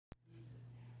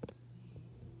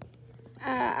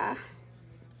Uh,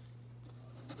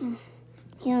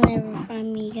 You'll never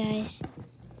find me, guys.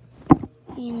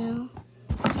 You know?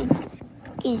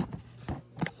 Okay.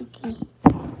 Okay.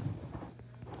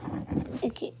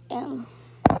 Okay, You'll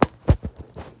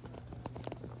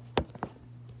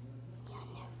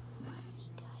never find me,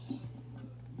 guys.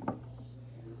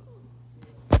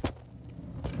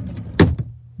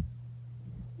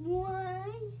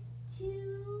 One,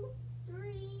 two,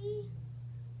 three,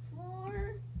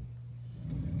 4,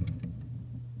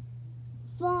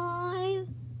 5,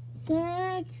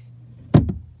 6,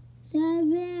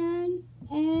 7,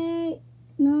 8,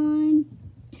 9,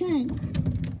 10.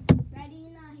 Ready?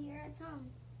 Now here I come.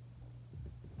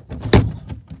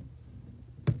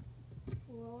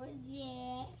 What was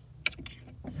that?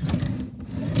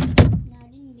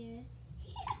 Nothing there.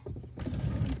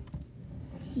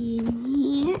 See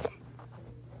here.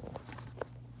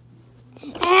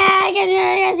 Ah, I got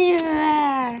you.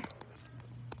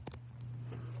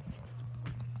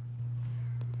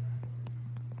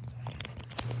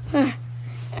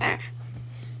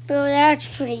 Bro, that's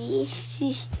pretty.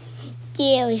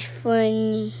 Yeah, it was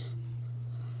funny.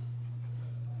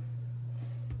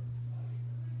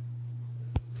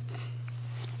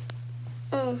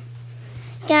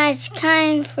 Guys,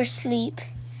 time for sleep.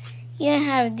 You don't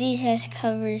have these as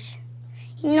covers.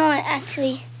 You know what?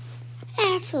 Actually.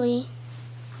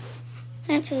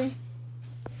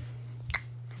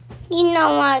 You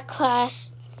know what,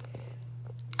 class?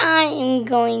 I am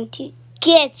going to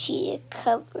get you the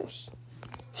covers.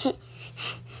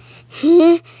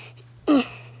 You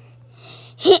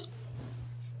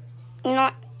know.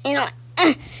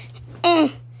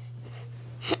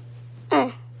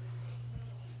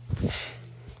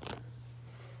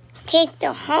 Take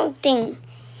the whole thing.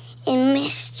 And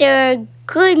Mr.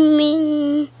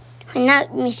 Goodman, or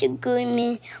not Mr.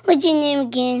 Goodman, what's your name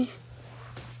again?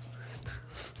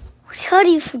 How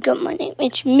do you forget my name?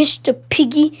 It's Mr.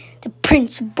 Piggy, the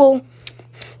principal.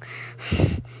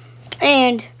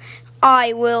 And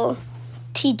I will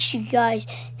teach you guys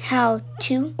how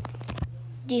to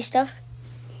do stuff.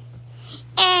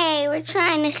 Hey, we're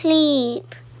trying to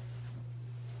sleep.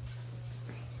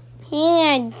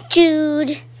 Yeah,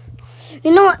 dude.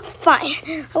 You know what?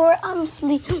 Fine.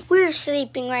 We're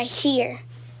sleeping right here.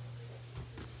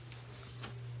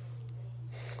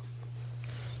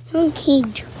 Okay.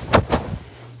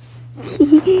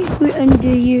 We're under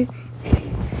here.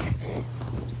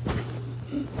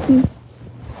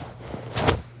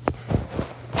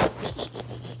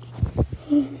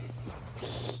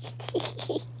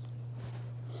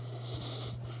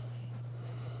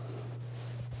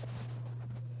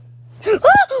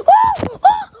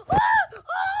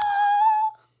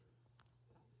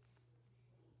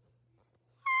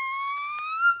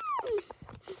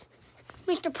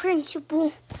 Mr.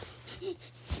 Principal.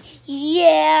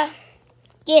 Yeah.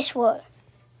 Guess what?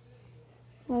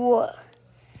 What?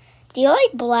 Do you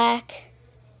like black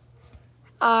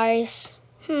eyes?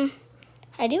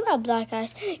 I do have black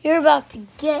eyes. You're about to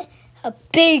get a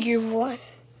bigger one.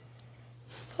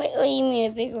 Wait, what do you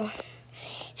mean a bigger one?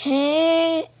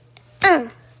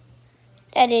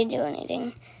 That didn't do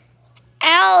anything.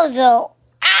 Ow, though.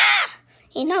 Ah!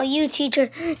 You know, you teacher.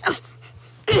 Oh,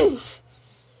 goodness.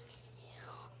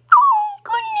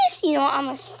 You know, I'm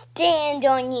going to stand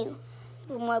on you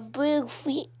with my big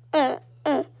feet. I'm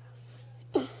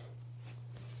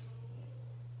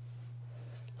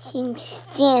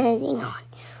standing on.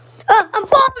 I'm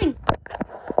falling.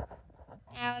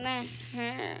 Ow, that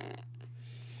hurt.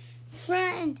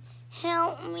 Friend,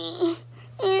 help me.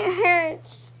 It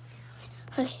hurts.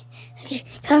 Okay,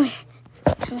 come here.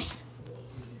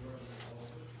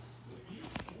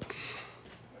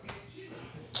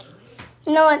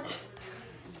 You know what?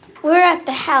 We're at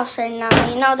the house right now.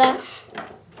 You know that?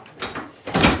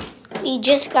 We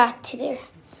just got to there.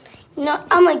 You know,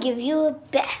 I'm going to give you a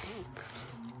bath.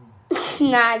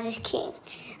 Nah, just kidding.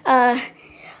 Ernie's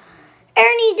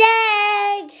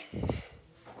dad.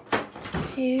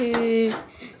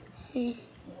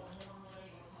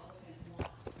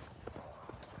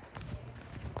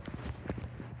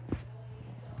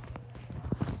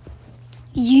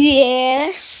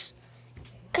 Yes.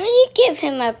 Could you give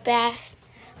him a bath?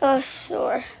 Oh,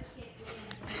 sure.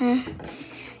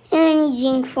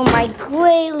 Anything for my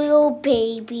great little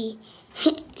baby.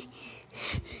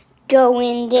 Go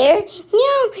in there.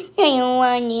 No, I don't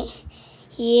want it.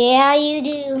 Yeah, you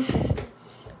do.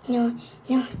 No.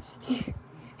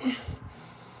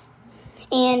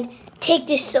 And take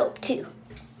this soap, too.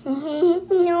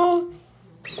 No.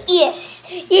 Yes.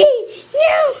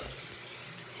 No.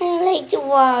 I like the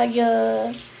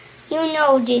water. You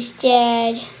know this,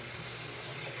 Dad.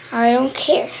 I don't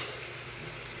care.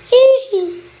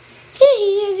 He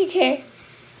doesn't care.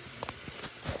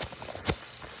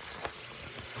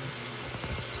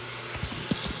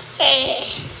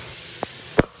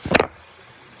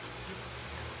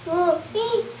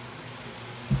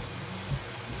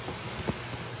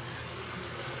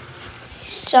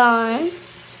 Son,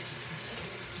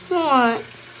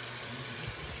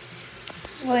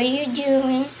 what are you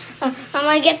doing? I'm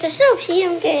gonna get the soap. See,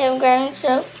 I'm grabbing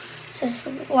soap. Just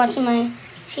watching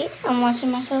I'm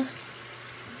watching myself.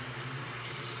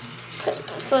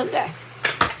 Put it back.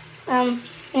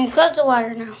 And close the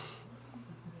water now.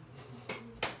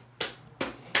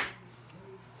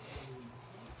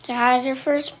 So how's your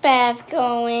first bath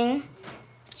going?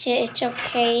 It's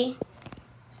okay.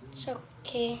 It's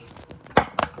okay.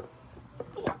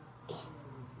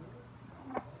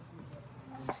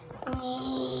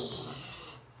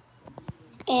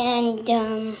 And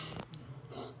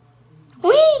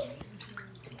wee.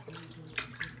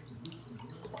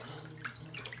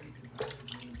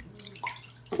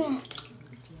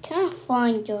 Kind of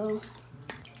fun though.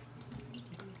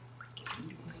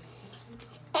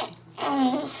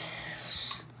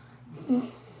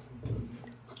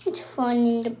 It's fun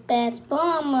in the bath, but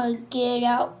I'm gonna get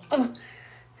out.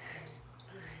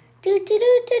 Do do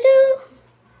do do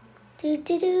do do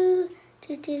do do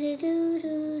do do do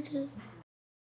do do.